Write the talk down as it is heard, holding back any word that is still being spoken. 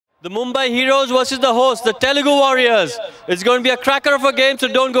The Mumbai Heroes versus the host, the Telugu Warriors. It's going to be a cracker of a game, so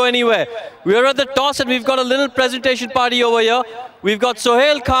don't go anywhere. We are at the toss and we've got a little presentation party over here. We've got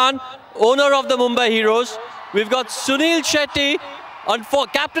Sohail Khan, owner of the Mumbai Heroes. We've got Sunil Shetty,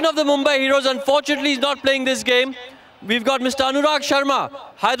 captain of the Mumbai Heroes. Unfortunately, he's not playing this game. We've got Mr. Anurag Sharma,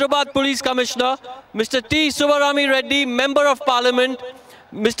 Hyderabad Police Commissioner. Mr. T. Subarami Reddy, Member of Parliament.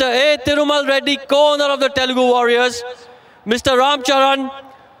 Mr. A. Thirumal Reddy, co-owner of the Telugu Warriors. Mr. Ram Charan.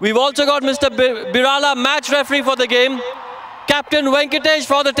 We've also got Mr. Birala, match referee for the game. Captain Venkatesh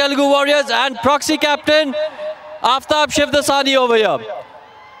for the Telugu Warriors and proxy captain Aftab Shivdasani over here.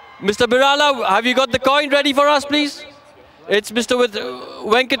 Mr. Birala, have you got the coin ready for us, please? It's Mr.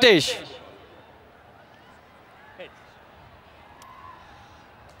 Venkatesh.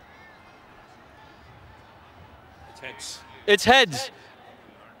 It's heads. It's heads.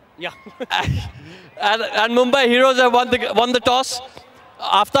 Yeah. and Mumbai Heroes have won the toss.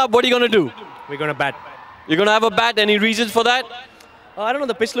 Aftab, what are you going to do? We're going to bat. You're going to have a bat? Any reasons for that? I don't know.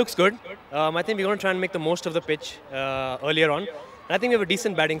 The pitch looks good. I think we're going to try and make the most of the pitch earlier on. And I think we have a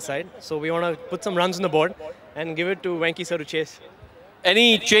decent batting side. So we want to put some runs on the board and give it to Venki sir to chase.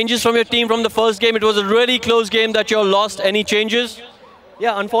 Any changes from your team from the first game? It was a really close game that you all lost. Any changes?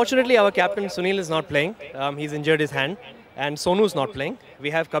 Yeah, unfortunately, our captain Sunil is not playing. He's injured his hand. And Sonu's not playing.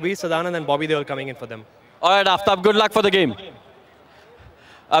 We have Kabir Sadanand and Bobby Deol coming in for them. All right, Aftab, good luck for the game.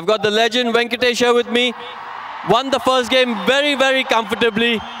 I've got the legend Venkatesh here with me. Won the first game very, very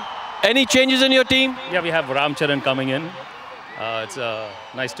comfortably. Any changes in your team? Yeah, we have Ram Charan coming in. It's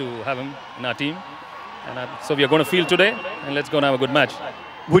nice to have him in our team. And so we are going to field today, and let's go and have a good match.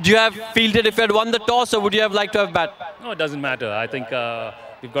 Would you have fielded if you had won the toss, or would you have liked to have bat? No, it doesn't matter. I think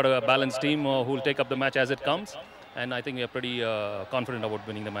we've got a balanced team who will take up the match as it comes. And I think we are pretty confident about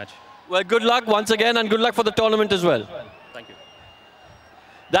winning the match. Well, good luck once again, and good luck for the tournament as well. Thank you.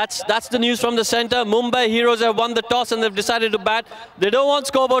 That's the news from the center. Mumbai Heroes have won the toss and they've decided to bat. They don't want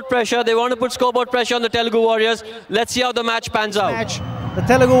scoreboard pressure. They want to put scoreboard pressure on the Telugu Warriors. Let's see how the match pans out. The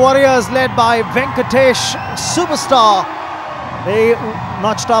Telugu Warriors, led by Venkatesh, superstar. They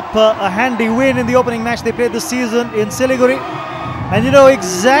notched up a handy win in the opening match they played this season in Siliguri. And you know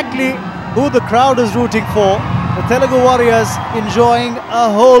exactly who the crowd is rooting for. The Telugu Warriors enjoying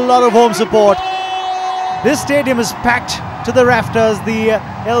a whole lot of home support. This stadium is packed to the rafters, the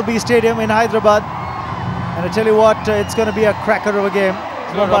LB Stadium in Hyderabad. And I tell you what, it's going to be a cracker of a game.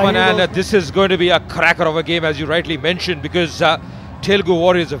 Raman, and this is going to be a cracker of a game, as you rightly mentioned, because Telugu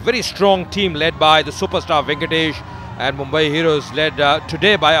Warriors is a very strong team led by the superstar Venkatesh, and Mumbai Heroes led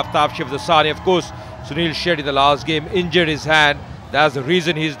today by Aftab Shivdasani. Of course, Sunil Shetty, the last game, injured his hand. That's the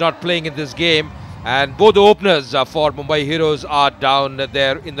reason he's not playing in this game. And both the openers for Mumbai Heroes are down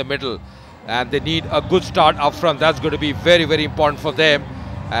there in the middle. And they need a good start up front. That's going to be very, very important for them.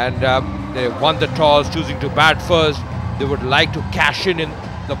 And they won the toss, choosing to bat first. They would like to cash in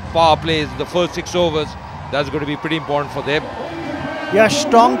the power plays in the first 6 overs. That's going to be pretty important for them. Yash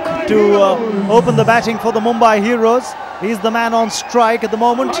Tonk to open the batting for the Mumbai Heroes. He's the man on strike at the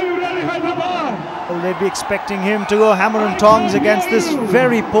moment. Well, they'd be expecting him to go hammer and tongs against this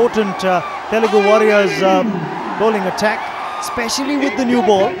very potent Telugu Warriors bowling attack, especially with the new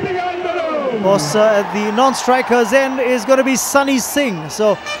ball. Of course, the non-striker's end is going to be Sunny Singh.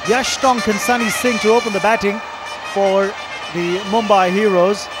 So Yash Tonk and Sunny Singh to open the batting for the Mumbai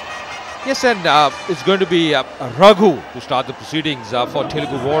Heroes. Yes, and it's going to be Raghu to start the proceedings for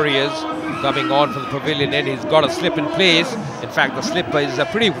Telugu Warriors. Coming on from the pavilion end, he's got a slip in place. In fact, the slip is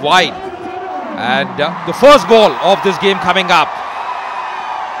pretty wide. And the first ball of this game coming up.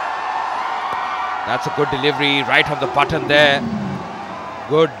 That's a good delivery right on the button there.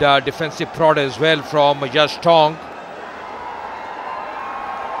 Good defensive prod as well from Yash Tonk.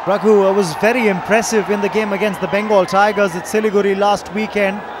 Raghu was very impressive in the game against the Bengal Tigers at Siliguri last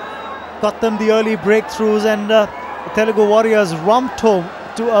weekend. Got them the early breakthroughs, and the Telugu Warriors romped home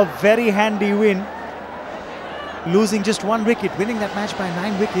to a very handy win, losing just 1 wicket, winning that match by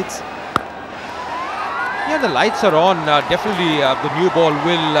 9 wickets. Yeah, the lights are on. Definitely the new ball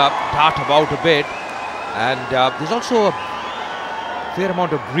will dart about a bit. And there's also a fair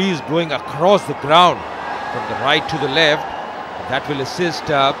amount of breeze blowing across the ground from the right to the left. That will assist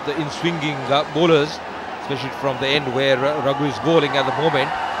the in-swinging bowlers, especially from the end where Raghu is bowling at the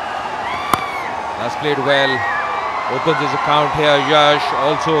moment. That's played well. Opens his account here, Yash.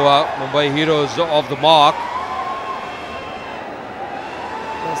 Also Mumbai Heroes off the mark.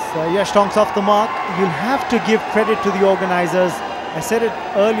 Yes, Yash Tonk's off the mark. You'll have to give credit to the organisers. I said it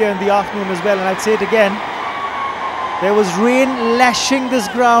earlier in the afternoon as well, and I'll say it again. There was rain lashing this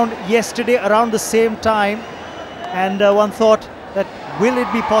ground yesterday around the same time, and one thought that will it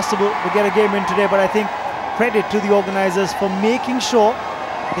be possible to get a game in today? But I think credit to the organisers for making sure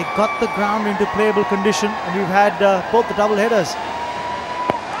they got the ground into playable condition, and we've had both the double headers.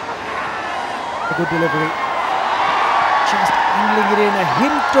 A good delivery. Just angling it in, a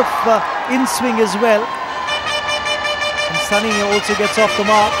hint of in-swing as well. And Sunny also gets off the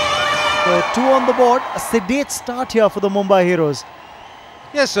mark. So 2 on the board. A sedate start here for the Mumbai Heroes.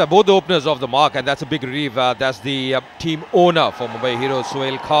 Yes, both the openers off the mark, and that's a big relief. That's the team owner for Mumbai Heroes,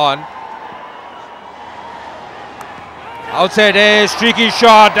 Sohail Khan. Outside a streaky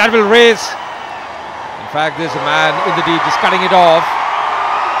shot, that will race. In fact, there's a man in the deep just cutting it off.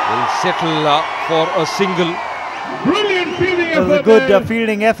 Will settle for a single. Brilliant fielding effort. A good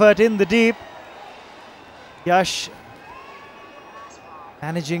fielding effort in the deep. Yash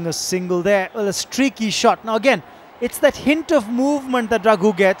managing a single there. Well, a streaky shot. Now again, it's that hint of movement that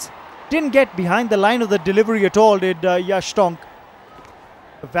Raghu gets. Didn't get behind the line of the delivery at all, did Yash Tonk.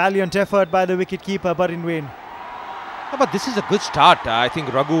 A valiant effort by the wicketkeeper, but in vain. But this is a good start. I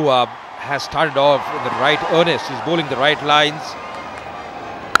think Raghu has started off in the right earnest. He's bowling the right lines.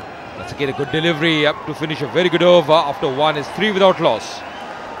 That's again a good delivery to finish a very good over. After 1 is 3 without loss.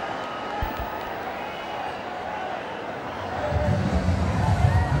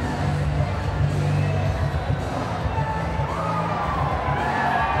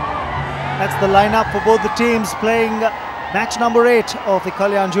 That's the lineup for both the teams playing match number 8 of the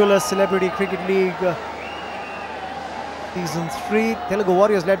Kalyan Jewellers Celebrity Cricket League Season 3. Telugu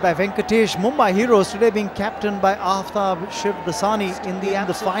Warriors led by Venkatesh. Mumbai Heroes today being captained by Aftab Shivdasani. In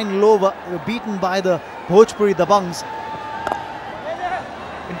the final over, they were beaten by the Bhojpuri Dabangs.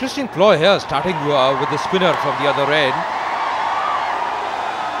 Interesting ploy here, starting with the spinner from the other end.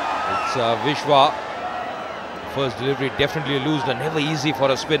 It's Vishwa. First delivery definitely loose and never easy for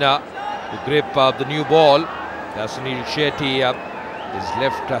a spinner to grip the new ball. That's Sunil Shetty, his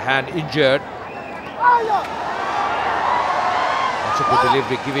left hand injured. That's a good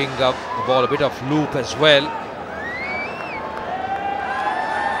delivery, giving the ball a bit of loop as well.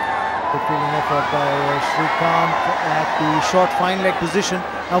 Good fielding effort by Shrikant at the short fine leg position.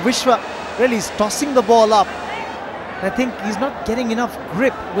 Now Vishwa really is tossing the ball up. I think he's not getting enough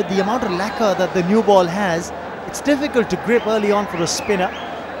grip with the amount of lacquer that the new ball has. It's difficult to grip early on for a spinner.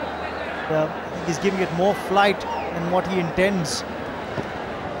 I think he's giving it more flight than what he intends.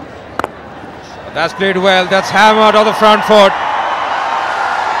 That's played well. That's hammered on the front foot.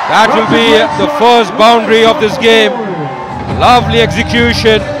 That will be the first boundary of this game. Lovely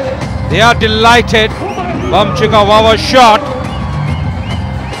execution. They are delighted. Bamchika Wawa shot.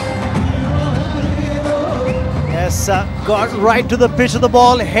 Yes, got right to the pitch of the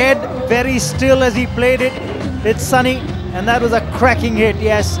ball. Head very still as he played it. It's Sunny, and that was a cracking hit,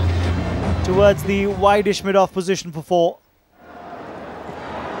 yes, towards the wide-ish mid-off position for 4.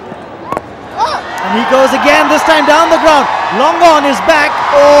 And he goes again, this time down the ground. Long on his back.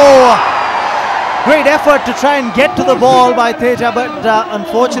 Oh, great effort to try and get to the ball by Teja, but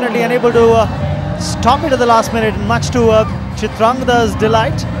unfortunately unable to stop it at the last minute, much to Chitrangda's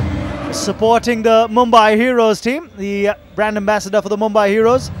delight. Supporting the Mumbai Heroes team, the brand ambassador for the Mumbai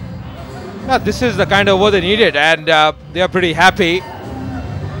Heroes. Yeah, this is the kind of over they needed, and they are pretty happy.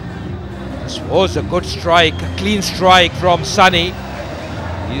 This was a good strike, a clean strike from Sunny.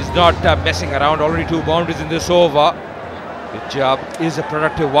 He's not messing around. Already 2 boundaries in this over, which is a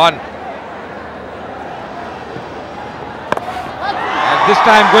productive one. And this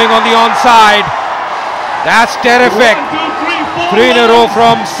time going on the onside. That's terrific. 3 in a row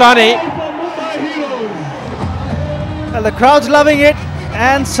from Sunny. Well, the crowd's loving it,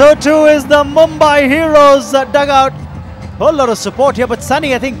 and so too is the Mumbai Heroes dugout. Whole lot of support here, but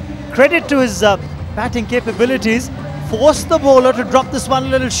Sunny, I think, credit to his batting capabilities, forced the bowler to drop this one a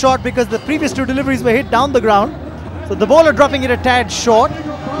little short because the previous 2 deliveries were hit down the ground. So the bowler dropping it a tad short.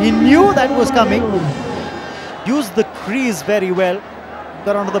 He knew that was coming. Used the crease very well.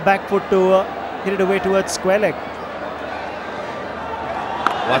 Got onto the back foot to hit it away towards square leg.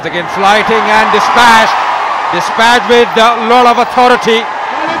 Once again flighting and dispatched. Dispatched with a lot of authority.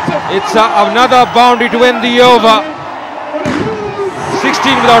 It's another boundary to end the over.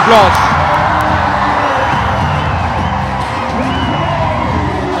 16 without loss.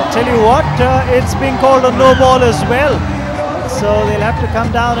 Tell you what, it's being called a no ball as well, so they'll have to come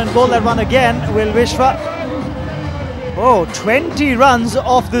down and bowl that one again. Will Vishwa? Oh, 20 runs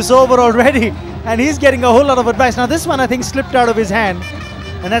off this over already, and he's getting a whole lot of advice. Now this one I think slipped out of his hand,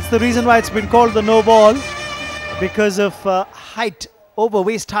 and that's the reason why it's been called the no ball, because of height, over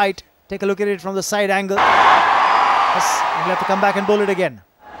waist height. Take a look at it from the side angle. Yes, we'll have to come back and bowl it again.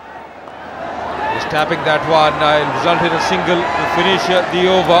 This tapping that one. It'll result in a single to finish the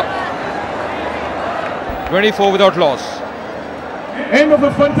over. 24 without loss. End of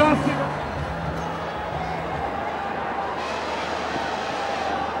a fantastic.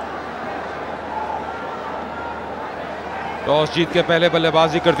 Toss जीत के पहले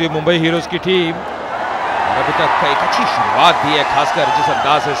बल्लेबाजी करती हुई Mumbai heroes की team अभी तक एक अच्छी शुरुआत दी है, खासकर जिस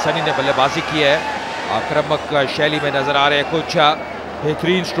अंदाज से सनी ने बल्लेबाजी की है। आक्रामक शैली में नजर आ रहे हैं, कुछ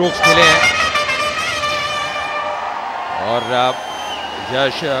बेहतरीन स्ट्रोक्स खेले हैं और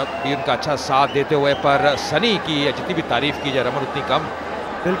यश भी उनका अच्छा साथ देते हुए, पर सनी की जितनी भी तारीफ की जाए रमन उतनी कम।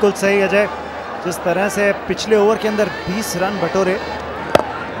 बिल्कुल सही अजय, जिस तरह से पिछले ओवर के अंदर 20 रन बटोरे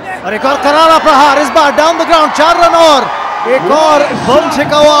और एक और करारा प्रहार, इस बार डाउन द ग्राउंड 4 रन और एक और बम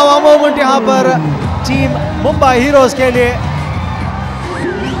छिका हुआ मोमेंट यहां पर टीम मुंबई हीरोज के लिए।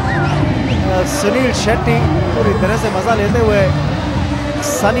 सुनील शेट्टी पूरी तरह से मजा लेते हुए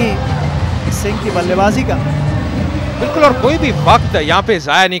सनी सिंह की बल्लेबाजी का। बिल्कुल, और कोई भी वक्त यहाँ पे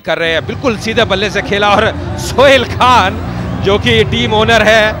जाया नहीं कर रहे हैं, बिल्कुल सीधे बल्ले से खेला। और सोहेल खान जो कि टीम ओनर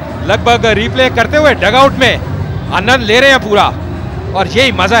है, लगभग रिप्ले करते हुए डगआउट में आनंद ले रहे हैं पूरा। और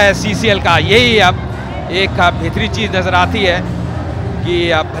यही मजा है सीसीएल का, यही अब एक बेहतरीन चीज नजर आती है कि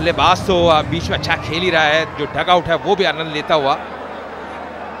बल्लेबाज तो बीच में अच्छा खेल ही रहा है, जो डगआउट है वो भी आनंद लेता हुआ।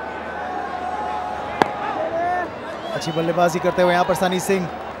 अच्छी बल्लेबाजी करते हुए यहाँ पर सनी सिंह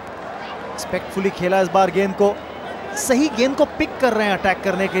रिस्पेक्टफुली खेला इस बार, गेंद को सही गेंद को पिक कर रहे हैं अटैक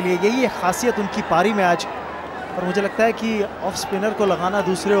करने के लिए, यही है खासियत उनकी पारी में आज। और मुझे लगता है कि ऑफ स्पिनर को लगाना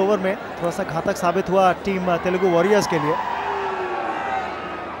दूसरे ओवर में थोड़ा सा घातक साबित हुआ टीम तेलुगु वॉरियर्स के लिए।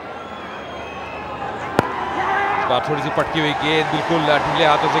 थोड़ी सी पटकी हुई गेंद, बिल्कुल ढीले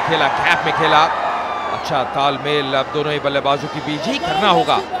हाथों से खेला, गैप में खेला, अच्छा तालमेल अब दोनों ही बल्लेबाजों के बीच ही करना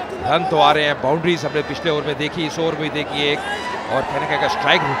होगा। रन तो आ रहे हैं, बाउंड्रीज हमने पिछले ओवर में देखी, इस ओवर में देखी एक, और कहने का अगर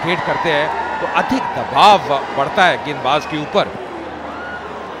स्ट्राइक रोटेट करते हैं तो अधिक दबाव बढ़ता है गेंदबाज के ऊपर।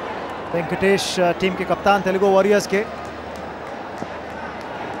 वेंकटेश टीम के कप्तान तेलुगु वॉरियर्स के,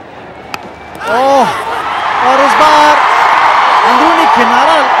 ओह, और इस बार अंदरूनी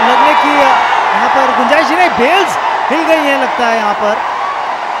किनारा लगने की यहाँ पर गुंजाइश नहीं, बेल्स हिल गई हैं लगता है यहाँ पर।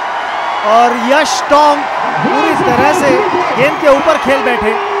 और यश टोंग पूरी तरह से गेंद के ऊपर खेल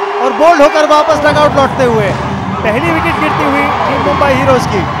बैठे और बोल्ड होकर वापस डगआउट लौटते हुए। पहली विकेट गिरती हुई टीम मुंबई हीरोज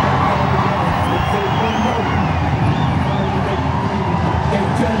की।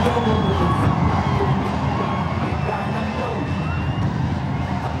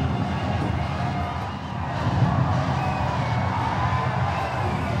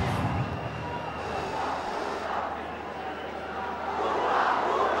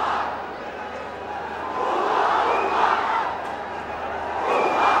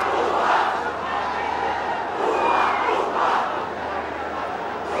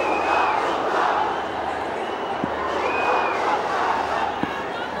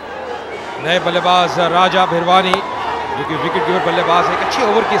 नए बल्लेबाज राजा भिरवानी जो कि विकेट कीपर बल्लेबाज है, एक अच्छी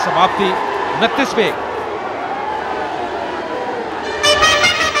ओवर की समाप्ति 29 पे।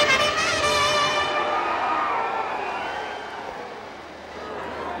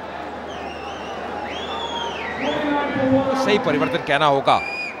 सही परिवर्तन कहना होगा,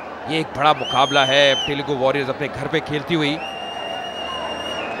 ये एक बड़ा मुकाबला है, तेलुगु वॉरियर्स अपने घर पे खेलती हुई।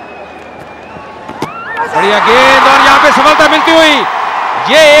 बढ़िया गेंद और यहां पे सफलता मिलती हुई।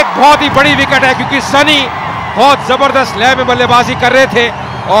 ये एक बहुत ही बड़ी विकेट है क्योंकि सनी बहुत जबरदस्त लय में बल्लेबाजी कर रहे थे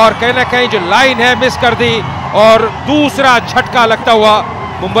और कहीं ना कहीं जो लाइन है मिस कर दी, और दूसरा झटका लगता हुआ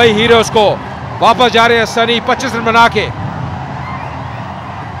मुंबई हीरोज को। वापस जा रहे हैं सनी 25 रन बना के।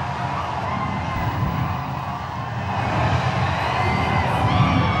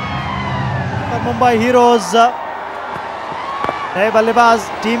 मुंबई हीरोज नए बल्लेबाज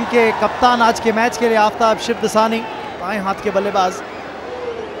टीम के कप्तान आज के मैच के लिए आफ्ताब शिवदसानी, बाएं हाथ के बल्लेबाज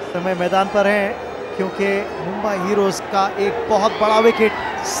समय मैदान पर हैं क्योंकि मुंबई हीरोज का एक बहुत बड़ा विकेट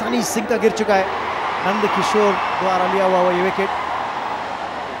सनी सिंह का गिर चुका है। नंद किशोर द्वारा लिया हुआ ये विकेट।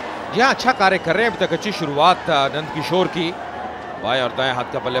 यह अच्छा कार्य कर रहे हैं, अभी तक अच्छी शुरुआत नंद किशोर की। बाएं और दाएं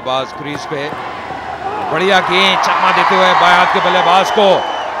हाथ का बल्लेबाज क्रीज पे, बढ़िया गेंद चकमा देते हुए बाएं हाथ के बल्लेबाज को।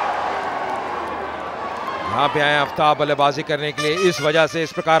 यहाँ पे आए आफ्ताब बल्लेबाजी करने के लिए, इस वजह से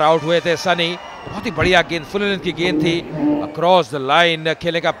इस प्रकार आउट हुए थे सनी। बहुत ही बढ़िया गेंद, फुल लेंथ की गेंद थी, अक्रॉस द लाइन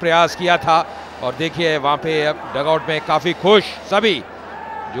खेलने का प्रयास किया था। और देखिए वहाँ पे डगआउट में काफी खुश सभी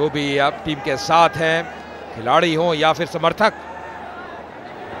जो भी अब टीम के साथ हैं, खिलाड़ी हों या फिर समर्थक।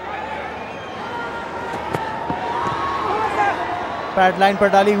 पैड लाइन पर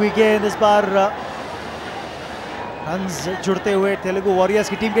डाली हुई गेंद, इस बार रन्स जुड़ते हुए तेलुगु वॉरियर्स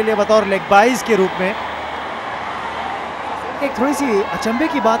की टीम के लिए बतौर लेग बाइज के रूप में। एक थोड़ी सी अचंभे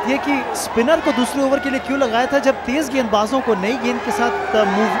की बात यह कि स्पिनर को दूसरे ओवर के लिए क्यों लगाया था जब तेज गेंदबाजों को नई गेंद के साथ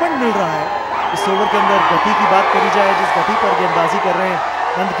मूवमेंट मिल रहा है। इस ओवर के अंदर गति की बात करी जाए, जिस गति पर गेंदबाजी कर रहे हैं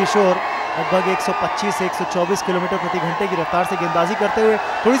नंद किशोर, लगभग 125 से 124 किलोमीटर प्रति घंटे की रफ्तार से गेंदबाजी करते हुए,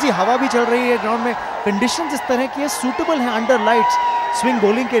 थोड़ी सी हवा भी चल रही है ग्राउंड में, कंडीशंस इस तरह की है, सूटेबल हैं अंडर लाइट्स स्विंग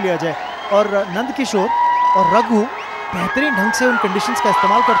बॉलिंग के लिए अजय, और नंद किशोर और रघु बेहतरीन ढंग से उन कंडीशंस का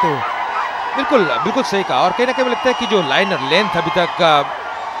इस्तेमाल करते हुए। बिल्कुल बिल्कुल सही कहा, और कहीं ना कहीं मुझे लगता है कि जो लाइन और लेंथ अभी तक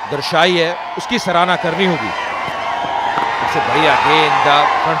दर्शाई है उसकी सराहना करनी होगी। सबसे बढ़िया गेंद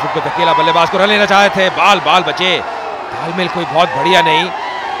फ्रंट फुट पे धकेला, बल्लेबाज को रन लेना चाहे थे, बाल बचे, तालमेल कोई बहुत बढ़िया नहीं।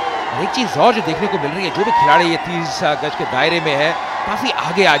 और एक चीज और जो देखने को मिल रही है, जो भी खिलाड़ी ये 30 गज के दायरे में है काफी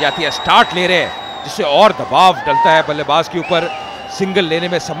आगे आ जाती है, स्टार्ट ले रहे हैं, जिससे और दबाव डलता है बल्लेबाज के ऊपर, सिंगल लेने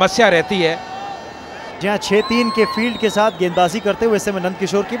में समस्या रहती है। जहां 6-3 के फील्ड के साथ गेंदबाजी करते हुए ऐसे में नंद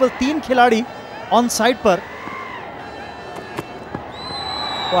किशोर केवल 3 खिलाड़ी ऑन साइड पर।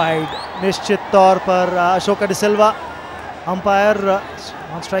 वाइड निश्चित तौर पर Ashok de Silva umpire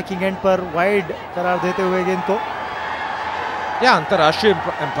on striking and पर वाइड करार देते हुए गेंद को। यह अंतर्राष्ट्रीय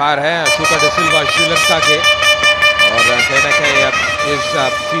अंपायर है अशोक डिसिल्वा श्रीलंका के, और कहीं ना कहीं इस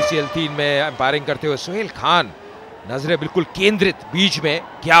CCL 3 में अंपायरिंग करते हुए सोहेल खान नजरें बिल्कुल केंद्रित, बीच में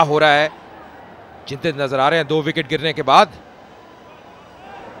क्या हो रहा है चिंतित नजर आ रहे हैं 2 विकेट गिरने के बाद।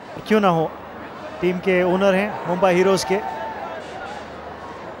 क्यों ना हो, टीम के ओनर हैं मुंबई हीरोज के,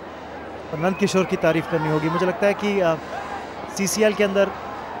 और नंद किशोर की तारीफ करनी होगी। मुझे लगता है कि CCL के अंदर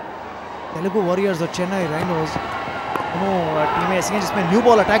तेलुगु वॉरियर्स और चेन्नई राइनोज दोनों टीमें ऐसी हैं जिसमें न्यू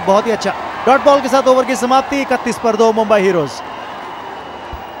बॉल अटैक बहुत ही अच्छा। डॉट बॉल के साथ ओवर की समाप्ति, 31 पर 2 मुंबई हीरोज।